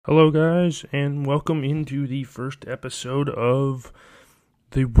Hello, guys, and welcome into the first episode of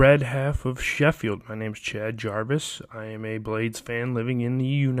the Red Half of Sheffield. My name's Chad Jarvis. I am a Blades fan living in the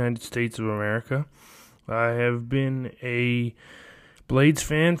United States of America. I have been a Blades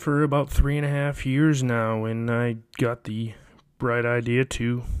fan for about 3.5 years now, and I got the bright idea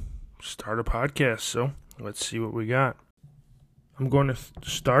to start a podcast, so let's see what we got. I'm going to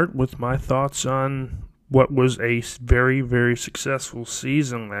start with my thoughts on what was a very, very successful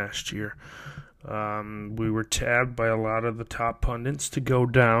season last year. We were tabbed by a lot of the top pundits to go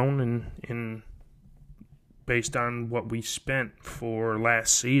down and based on what we spent for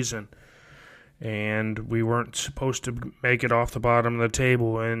last season. And we weren't supposed to make it off the bottom of the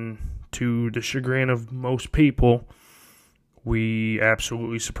table. And to the chagrin of most people, we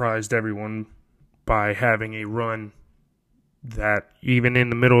absolutely surprised everyone by having a run that even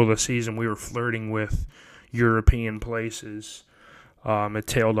in the middle of the season we were flirting with European places. It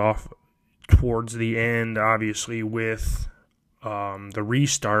tailed off towards the end, obviously, with the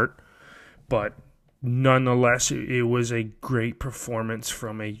restart, but nonetheless, it was a great performance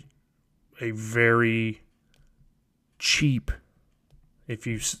from a very cheap, if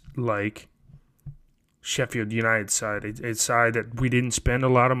you like, Sheffield United side, a side that we didn't spend a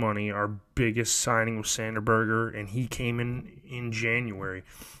lot of money. Our biggest signing was Sander Berger, and he came in January.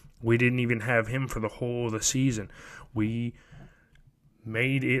 We didn't even have him for the whole of the season. We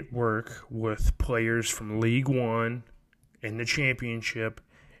made it work with players from League One and the Championship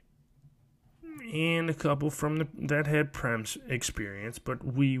and a couple from that had Prem's experience, but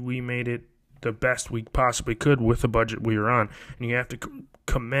we made it the best we possibly could with the budget we were on. And you have to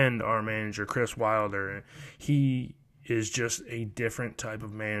commend our manager, Chris Wilder. He is just a different type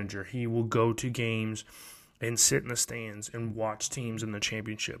of manager. He will go to games and sit in the stands and watch teams in the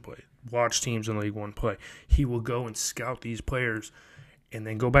championship play, watch teams in League One play. He will go and scout these players and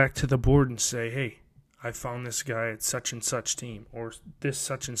then go back to the board and say, hey, I found this guy at such and such team or this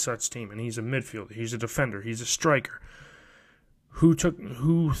such and such team, and he's a midfielder, he's a defender, he's a striker.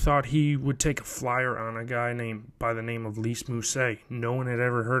 Who thought he would take a flyer on a guy by the name of Lys Mousset? No one had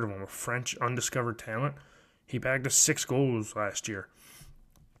ever heard of him, a French undiscovered talent. He bagged us 6 goals last year.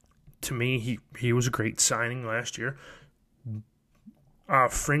 To me, he was a great signing last year.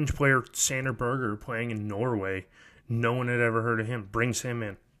 Fringe player Sander Berger playing in Norway. No one had ever heard of him. Brings him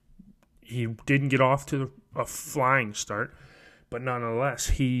in. He didn't get off to a flying start, but nonetheless,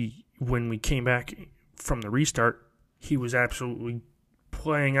 when we came back from the restart, he was absolutely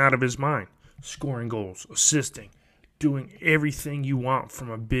playing out of his mind, scoring goals, assisting, doing everything you want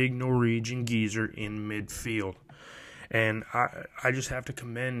from a big Norwegian geezer in midfield. And I just have to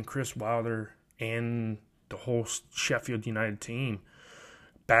commend Chris Wilder and the whole Sheffield United team,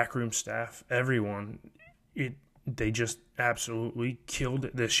 backroom staff, everyone. They just absolutely killed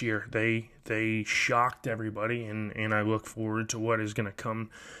it this year. They shocked everybody, and I look forward to what is going to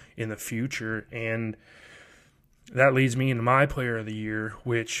come in the future. And that leads me into my player of the year,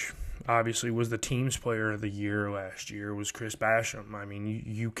 which obviously was the team's player of the year last year, was Chris Basham. I mean,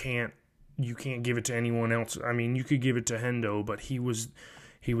 you can't give it to anyone else. I mean, you could give it to Hendo, but he was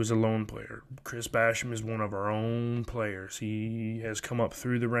a lone player. Chris Basham is one of our own players. He has come up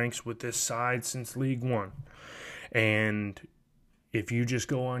through the ranks with this side since League One. And if you just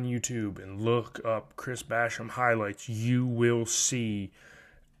go on YouTube and look up Chris Basham highlights, you will see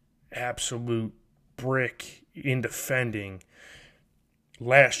absolute brick in defending,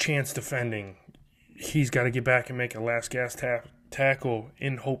 last chance defending. He's got to get back and make a last gasp tackle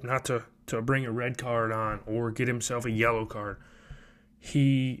in hope not to bring a red card on or get himself a yellow card.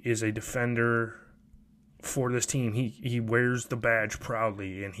 He is a defender for this team. He wears the badge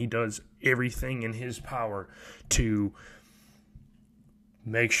proudly, and he does everything in his power to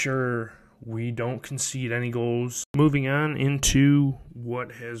make sure we don't concede any goals. Moving on into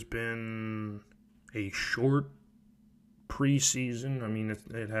what has been a short preseason. I mean,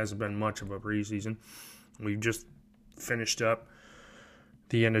 it hasn't been much of a preseason. We've just finished up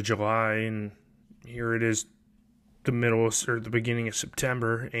the end of July, and here it is the beginning of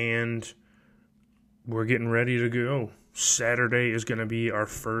September, and we're getting ready to go. Saturday is going to be our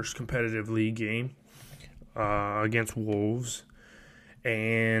first competitive league game against Wolves,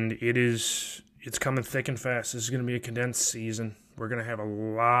 and it's coming thick and fast. This is going to be a condensed season. We're going to have a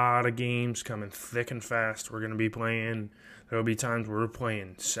lot of games coming thick and fast. We're going to be playing. There'll be times where we're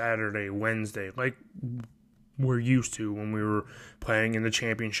playing Saturday, Wednesday, like we're used to when we were playing in the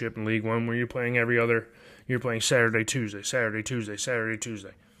championship in League One, where you're playing you're playing Saturday, Tuesday, Saturday, Tuesday, Saturday,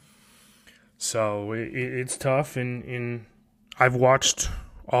 Tuesday. So it's tough, and I've watched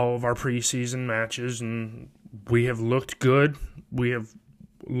all of our preseason matches, and we have looked good. We have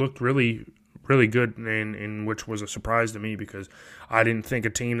looked really, really good, and which was a surprise to me because I didn't think a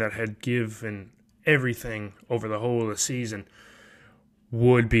team that had given everything over the whole of the season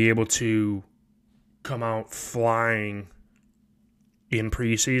would be able to come out flying in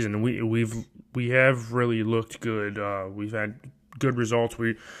preseason. We have really looked good. We've had good results.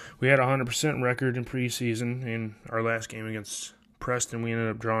 We had a 100% record in preseason. In our last game against Preston, we ended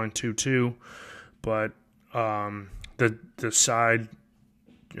up drawing 2-2, but the side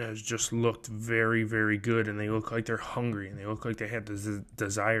has just looked very, very good, and they look like they're hungry, and they look like they have the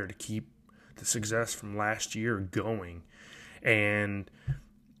desire to keep the success from last year going. And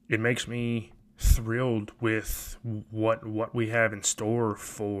it makes me thrilled with what we have in store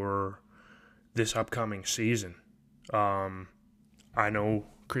for this upcoming season. I know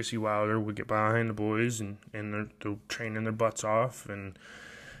Chrissy Wilder would get behind the boys, and they're training their butts off, and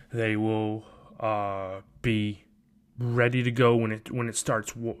they will be ready to go when it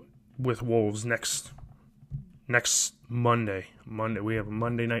starts with Wolves next Monday. We have a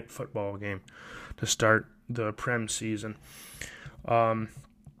Monday night football game to start the Prem season. The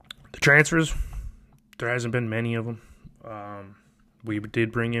transfers, there hasn't been many of them. We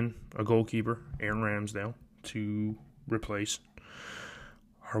did bring in a goalkeeper, Aaron Ramsdale, to replace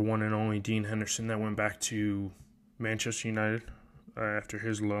our one and only Dean Henderson that went back to Manchester United after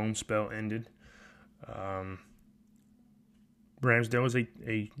his loan spell ended. Ramsdale is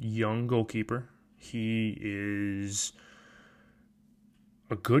a young goalkeeper. He is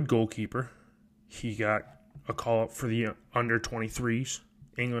a good goalkeeper. He got a call up for the under-23s,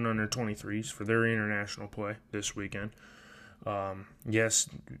 England under-23s, for their international play this weekend. Yes,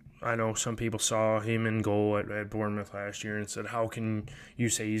 I know some people saw him in goal at Bournemouth last year and said, how can you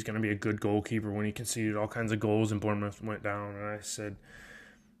say he's going to be a good goalkeeper when he conceded all kinds of goals and Bournemouth went down? And I said,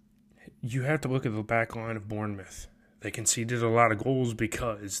 you have to look at the back line of Bournemouth. They conceded a lot of goals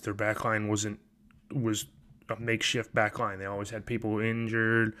because their back line was a makeshift back line. They always had people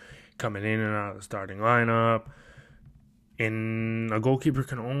injured, coming in and out of the starting lineup. And a goalkeeper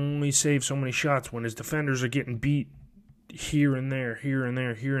can only save so many shots when his defenders are getting beat here and there, here and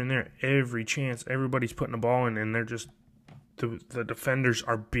there, here and there. Every chance, everybody's putting the ball in, and they're just the defenders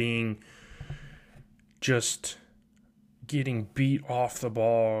are being just getting beat off the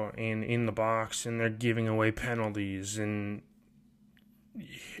ball and in the box, and they're giving away penalties. And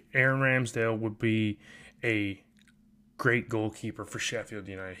Aaron Ramsdale would be a great goalkeeper for Sheffield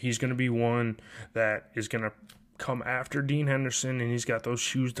United. He's going to be one that is going to come after Dean Henderson, and he's got those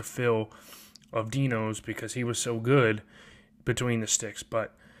shoes to fill of Dino's because he was so good between the sticks.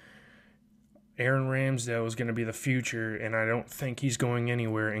 But Aaron Ramsdale is going to be the future, and I don't think he's going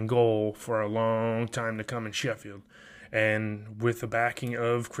anywhere in goal for a long time to come in Sheffield. And with the backing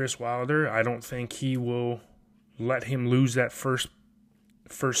of Chris Wilder, I don't think he will let him lose that first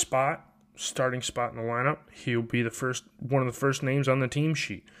spot, starting spot in the lineup. He'll be one of the first names on the team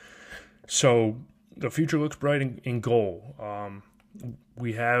sheet. So the future looks bright in goal.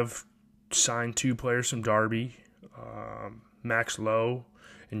 We have signed 2 players from Derby, Max Lowe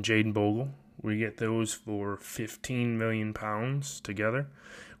and Jaden Bogle. We get those for £15 million together,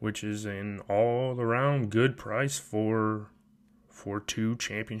 which is an all-around good price for 2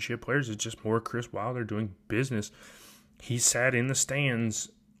 championship players. It's just more Chris Wilder doing business. He sat in the stands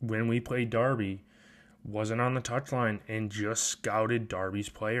when we played Derby, wasn't on the touchline, and just scouted Derby's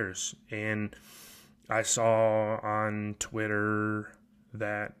players. And I saw on Twitter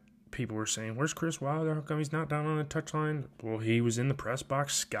that people were saying, where's Chris Wilder? How come he's not down on the touchline? Well, he was in the press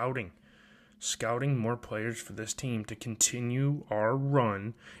box scouting more players for this team to continue our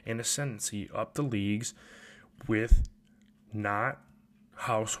run and ascendancy up the leagues with not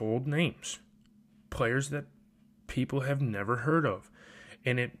household names. Players that people have never heard of.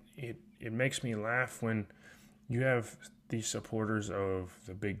 And it makes me laugh when you have these supporters of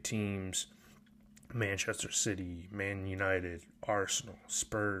the big teams, Manchester City, Man United, Arsenal,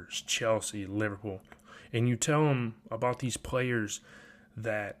 Spurs, Chelsea, Liverpool, and you tell them about these players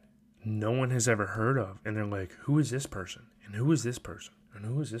that no one has ever heard of, and they're like, who is this person? And who is this person? And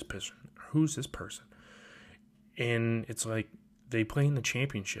who is this person? Who's this person? And it's like they play in the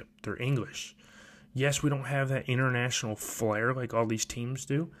championship. They're English. Yes, we don't have that international flair like all these teams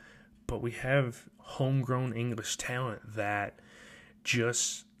do, but we have homegrown English talent that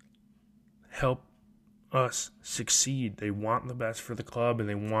just help us succeed. They want the best for the club, and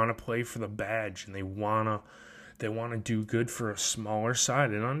they want to play for the badge, and they want to do good for a smaller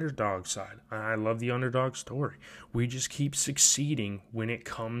side, an underdog side. I love the underdog story. We just keep succeeding when it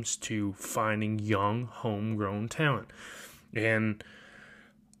comes to finding young, homegrown talent. And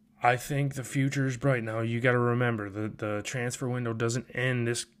I think the future is bright. Now, you got to remember, the transfer window doesn't end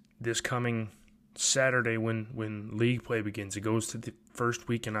this coming Saturday when league play begins. It goes to the first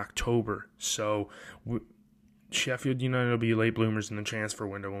week in October. So Sheffield United will be late bloomers in the transfer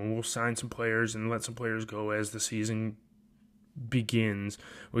window, and we'll sign some players and let some players go as the season begins.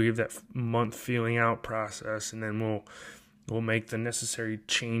 We'll give that month feeling out process, and then we'll make the necessary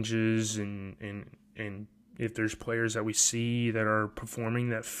changes and if there's players that we see that are performing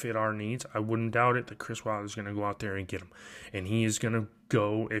that fit our needs, I wouldn't doubt it that Chris Wilder is going to go out there and get them. And he is going to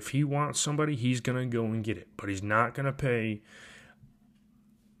go, if he wants somebody, he's going to go and get it. But he's not going to pay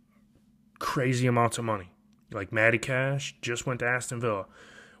crazy amounts of money. Like Matty Cash just went to Aston Villa.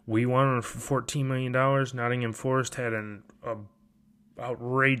 We wanted him for $14 million. Nottingham Forest had an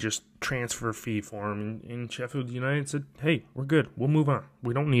outrageous transfer fee for him, and Sheffield United said, "Hey, we're good. We'll move on.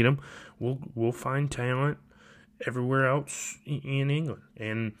 We don't need him. We'll find talent everywhere else in England."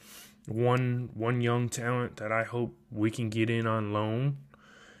 And one young talent that I hope we can get in on loan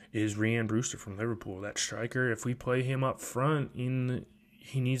is Rhian Brewster from Liverpool. That striker, if we play him up front,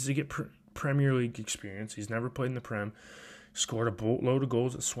 he needs to get Premier League experience. He's never played in the Prem. Scored a boatload of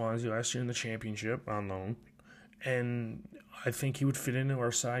goals at Swansea last year in the Championship on loan. And I think he would fit into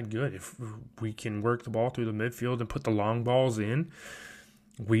our side good. If we can work the ball through the midfield and put the long balls in,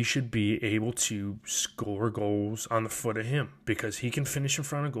 we should be able to score goals on the foot of him because he can finish in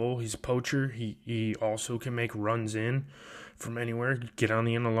front of goal. He's a poacher. He also can make runs in from anywhere, get on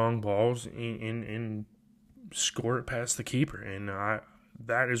the end of long balls, and score it past the keeper. And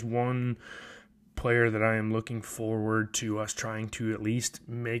that is one player that I am looking forward to us trying to at least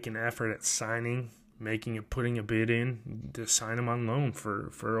make an effort at signing, putting a bid in to sign him on loan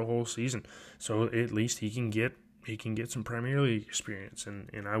for a whole season, so at least he can get some Premier League experience,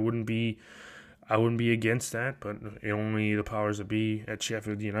 and I wouldn't be against that, but only the powers that be at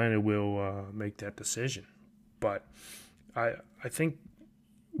Sheffield United will make that decision. But I think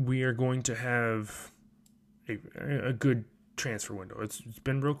we are going to have a good transfer window. It's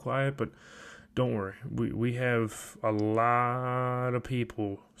been real quiet, but don't worry. We have a lot of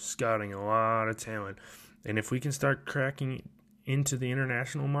people scouting, a lot of talent. And if we can start cracking into the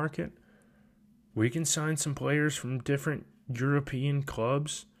international market, we can sign some players from different European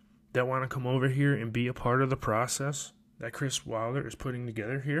clubs that want to come over here and be a part of the process that Chris Wilder is putting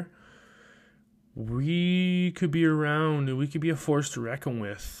together here. We could be around and we could be a force to reckon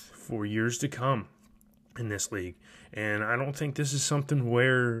with for years to come in this league. And I don't think this is something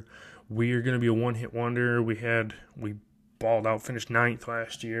where we are going to be a one-hit wonder. We balled out, finished 9th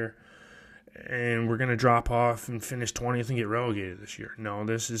last year, and we're going to drop off and finish 20th and get relegated this year. No,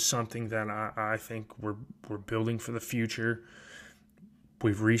 this is something that I think we're building for the future.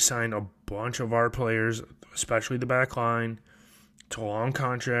 We've re-signed a bunch of our players, especially the back line, to long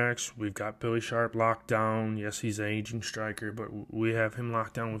contracts. We've got Billy Sharp locked down. Yes, he's an aging striker, but we have him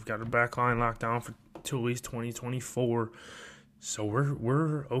locked down. We've got the back line locked down till at least 2024. So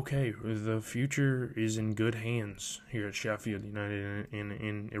we're okay. The future is in good hands here at Sheffield United,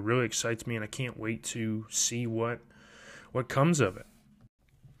 and it really excites me, and I can't wait to see what comes of it.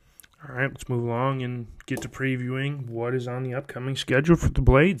 All right, let's move along and get to previewing what is on the upcoming schedule for the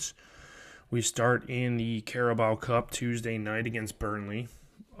Blades. We start in the Carabao Cup Tuesday night against Burnley.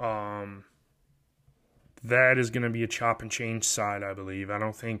 That is going to be a chop and change side, I believe. I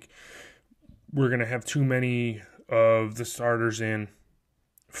don't think we're going to have too many of the starters in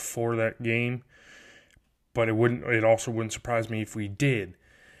for that game, but it also wouldn't surprise me if we did.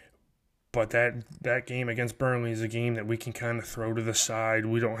 But that game against Burnley is a game that we can kind of throw to the side.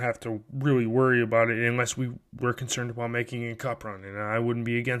 We don't have to really worry about it unless we're concerned about making a cup run, and I wouldn't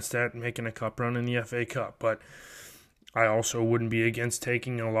be against that, making a cup run in the FA Cup, but I also wouldn't be against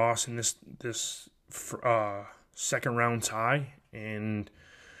taking a loss in this second round tie and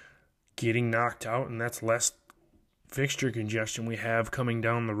getting knocked out, and that's less fixture congestion we have coming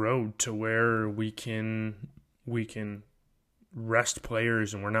down the road to where we can rest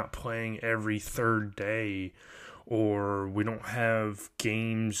players and we're not playing every third day, or we don't have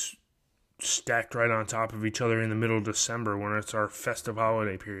games stacked right on top of each other in the middle of December when it's our festive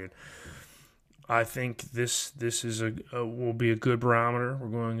holiday period. I think this is will be a good barometer. We're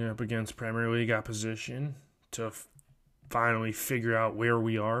going up against Premier League opposition to finally figure out where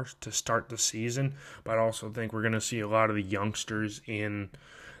we are to start the season, but I also think we're going to see a lot of the youngsters in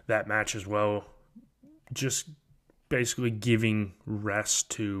that match as well, just basically giving rest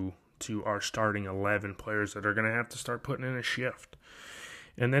to our starting 11 players that are going to have to start putting in a shift.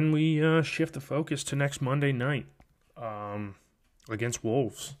 And then we shift the focus to next Monday night against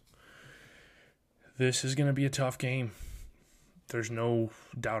Wolves. This is going to be a tough game. There's no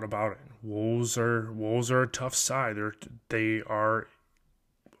doubt about it. Wolves are a tough side. They are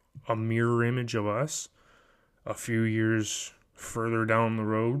a mirror image of us a few years further down the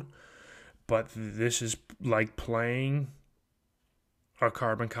road. But this is like playing a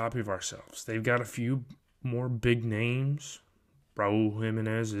carbon copy of ourselves. They've got a few more big names. Raul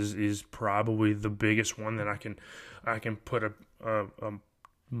Jimenez is probably the biggest one that I can put a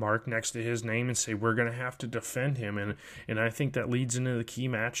mark next to his name and say we're going to have to defend him. And I think that leads into the key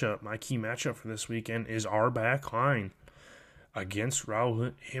matchup. My key matchup for this weekend is our back line against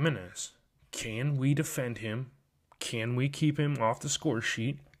Raul Jimenez. Can we defend him? Can we keep him off the score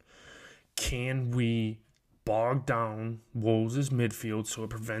sheet? Can we bog down Wolves' midfield so it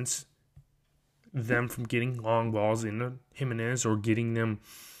prevents them from getting long balls into Jimenez or getting them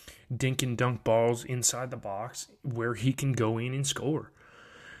dink and dunk balls inside the box where he can go in and score?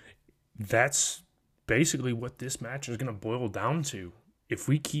 That's basically what this match is going to boil down to. If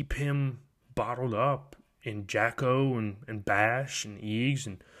we keep him bottled up and Jacko and Bash and Eags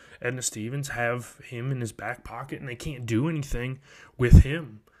and Edna Stevens have him in his back pocket and they can't do anything with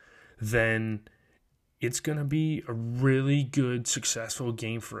him, then it's going to be a really good, successful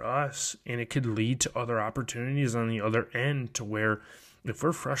game for us, and it could lead to other opportunities on the other end to where if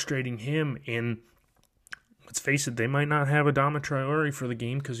we're frustrating him, and let's face it, they might not have Adama Traore for the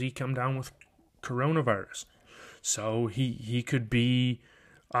game because he come down with coronavirus. So he could be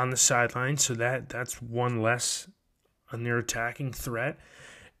on the sideline, so that's one less on their attacking threat.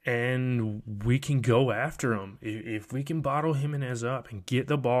 And we can go after him. If we can bottle Jimenez up and get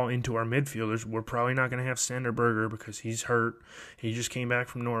the ball into our midfielders, we're probably not going to have Sander Berger because he's hurt. He just came back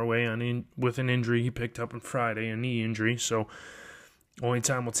from Norway with an injury he picked up on Friday, a knee injury. So only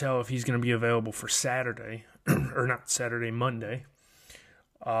time will tell if he's going to be available for Saturday, or not Saturday, Monday.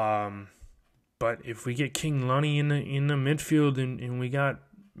 But if we get King Lunny in the midfield and we got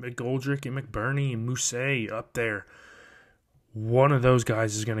McGoldrick and McBurney and Mousset up there, one of those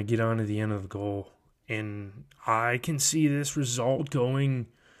guys is going to get on to the end of the goal. And I can see this result going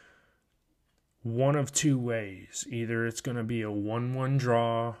one of two ways. Either it's going to be a 1-1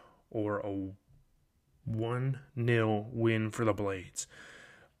 draw or a 1-0 win for the Blades.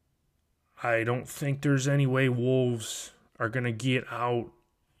 I don't think there's any way Wolves are going to get out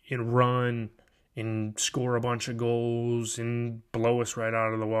and run and score a bunch of goals and blow us right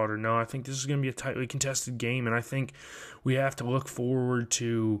out of the water. No, I think this is going to be a tightly contested game, and I think we have to look forward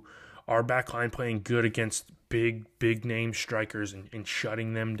to our backline playing good against big name strikers and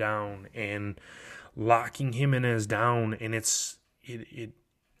shutting them down and locking Jimenez down. And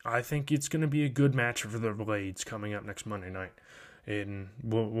I think it's going to be a good match for the Blades coming up next Monday night, and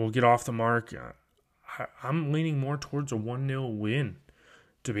we'll get off the mark. I'm leaning more towards a 1-0 win,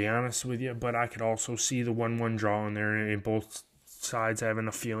 to be honest with you, but I could also see the 1-1 draw in there and both sides having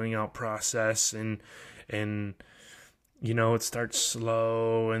a feeling out process and you know, it starts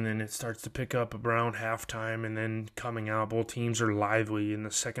slow and then it starts to pick up around halftime and then coming out. Both teams are lively in the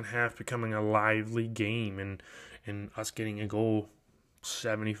second half, becoming a lively game and us getting a goal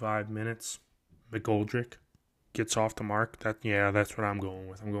 75 minutes. McGoldrick gets off the mark. That's what I'm going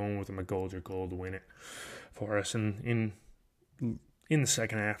with. I'm going with a McGoldrick goal to win it for us in the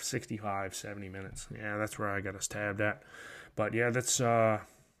second half, 65, 70 minutes. Yeah, that's where I got us tabbed at. But yeah, that's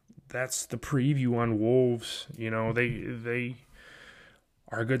the preview on Wolves. You know, they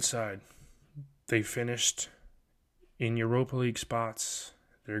are a good side. They finished in Europa League spots.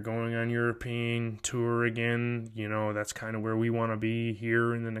 They're going on European tour again. You know, that's kind of where we want to be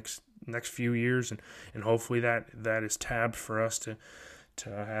here in the next few years, and hopefully that is tabbed for us to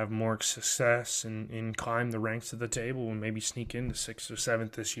have more success and climb the ranks of the table and maybe sneak into 6th or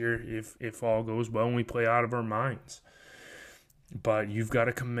 7th this year if all goes well and we play out of our minds. But you've got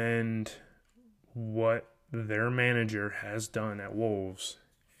to commend what their manager has done at Wolves,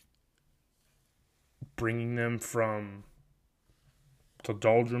 bringing them from the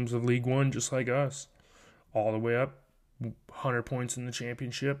doldrums of League One, just like us, all the way up, 100 points in the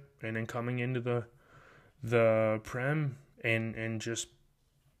championship, and then coming into the Prem and just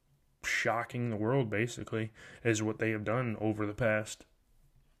shocking the world, basically, is what they have done over the past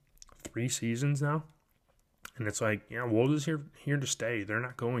 3 seasons now. And it's like, yeah, Wolves is here to stay. They're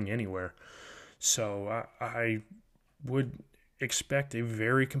not going anywhere. So I would expect a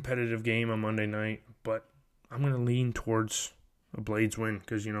very competitive game on Monday night, but I'm going to lean towards a Blades win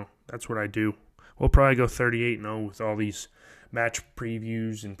because, you know, that's what I do. We'll probably go 38-0 with all these match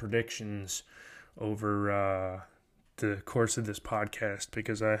previews and predictions over the course of this podcast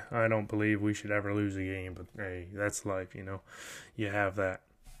because I don't believe we should ever lose a game. But, hey, that's life, you know. You have that.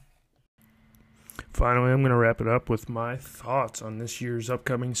 finally, I'm going to wrap it up with my thoughts on this year's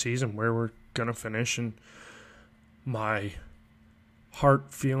upcoming season, where we're going to finish, and my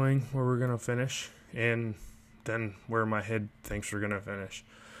heart feeling where we're going to finish, and then where my head thinks we're going to finish.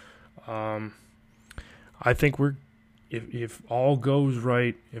 I think if all goes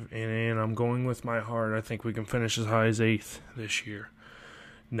right, and I'm going with my heart, I think we can finish as high as 8th this year.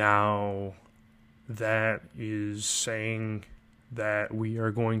 Now, that is saying that we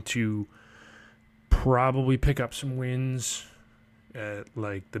are going to probably pick up some wins at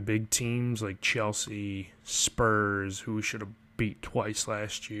like the big teams like Chelsea, Spurs, who we should have beat twice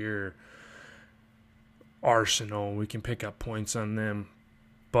last year, Arsenal. We can pick up points on them.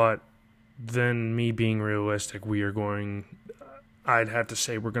 But then, me being realistic, I'd have to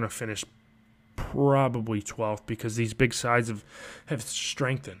say we're going to finish probably 12th, because these big sides have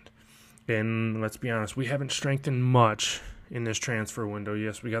strengthened. And let's be honest, we haven't strengthened much in this transfer window.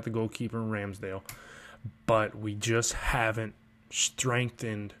 Yes, we got the goalkeeper in Ramsdale, but we just haven't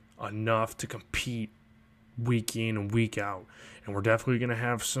strengthened enough to compete week in and week out. And we're definitely going to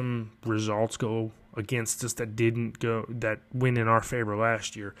have some results go against us that win in our favor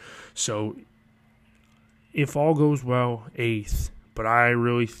last year. So if all goes well, 8th. But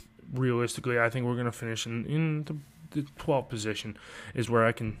realistically, I think we're going to finish in the 12th position is where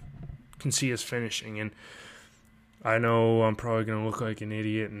I can see us finishing. And I know I'm probably going to look like an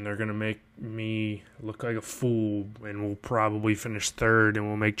idiot, and they're going to make me look like a fool, and we'll probably finish 3rd, and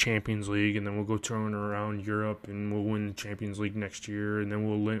we'll make Champions League, and then we'll go touring around Europe, and we'll win the Champions League next year, and then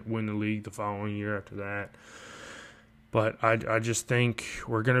we'll win the league the following year after that. But I just think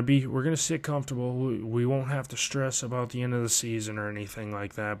we're gonna sit comfortable. We won't have to stress about the end of the season or anything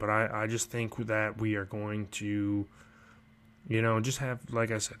like that. But I just think that we are going to, just have,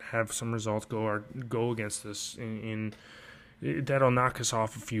 like I said, have some results go against us, in that'll knock us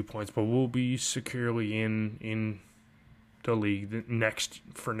off a few points. But we'll be securely in the league next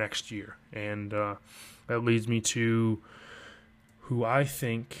year, and that leads me to who I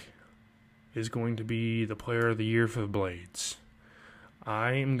think is going to be the player of the year for the Blades.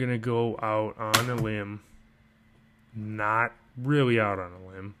 I am going to go out on a limb, not really out on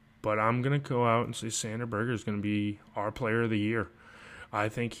a limb, but I'm going to go out and say Sander Berge is going to be our player of the year. I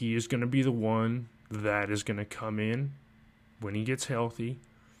think he is going to be the one that is going to come in when he gets healthy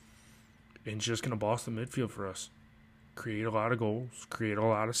and just going to boss the midfield for us. Create a lot of goals, create a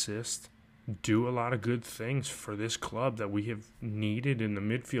lot of assists, do a lot of good things for this club that we have needed in the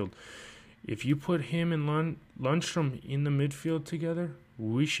midfield. If you put him and Lundstrom in the midfield together,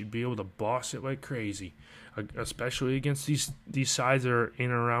 we should be able to boss it like crazy, especially against these sides that are in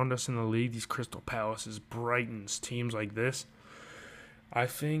and around us in the league, these Crystal Palaces, Brightons, teams like this. I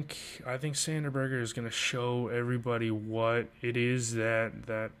think Sander Berge is going to show everybody what it is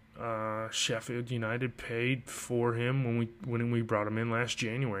that Sheffield United paid for him when we brought him in last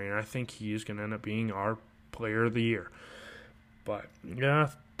January, and I think he is going to end up being our player of the year. But yeah,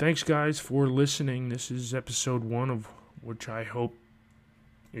 thanks guys for listening. This is episode 1 of which I hope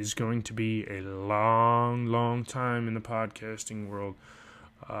is going to be a long, long time in the podcasting world.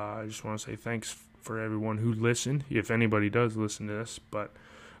 I just want to say thanks for everyone who listened, if anybody does listen to this. But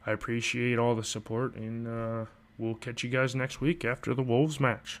I appreciate all the support, and we'll catch you guys next week after the Wolves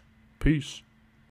match. Peace.